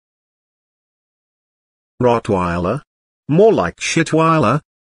Rottweiler? More like Shitweiler.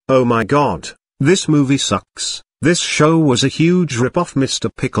 Oh my god, this movie sucks. This show was a huge rip-off Mr.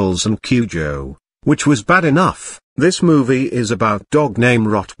 Pickles and Cujo, which was bad enough. This movie is about dog named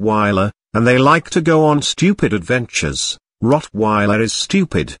Rottweiler, and they like to go on stupid adventures. Rottweiler is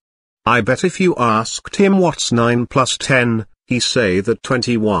stupid. I bet if you asked him what's 9 plus 10, he'd say that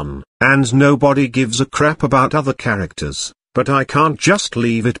 21. And nobody gives a crap about other characters, but I can't just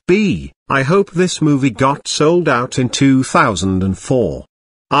leave it be. I hope this movie got sold out in 2004.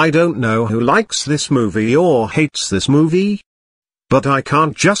 I don't know who likes this movie or hates this movie, but I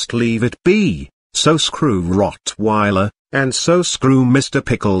can't just leave it be, so screw Rottweiler, and so screw Mr.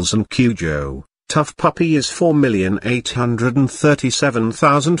 Pickles and Cujo. Tough Puppy is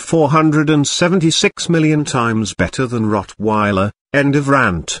 4,837,476 million times better than Rottweiler. End of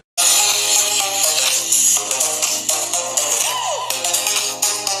rant.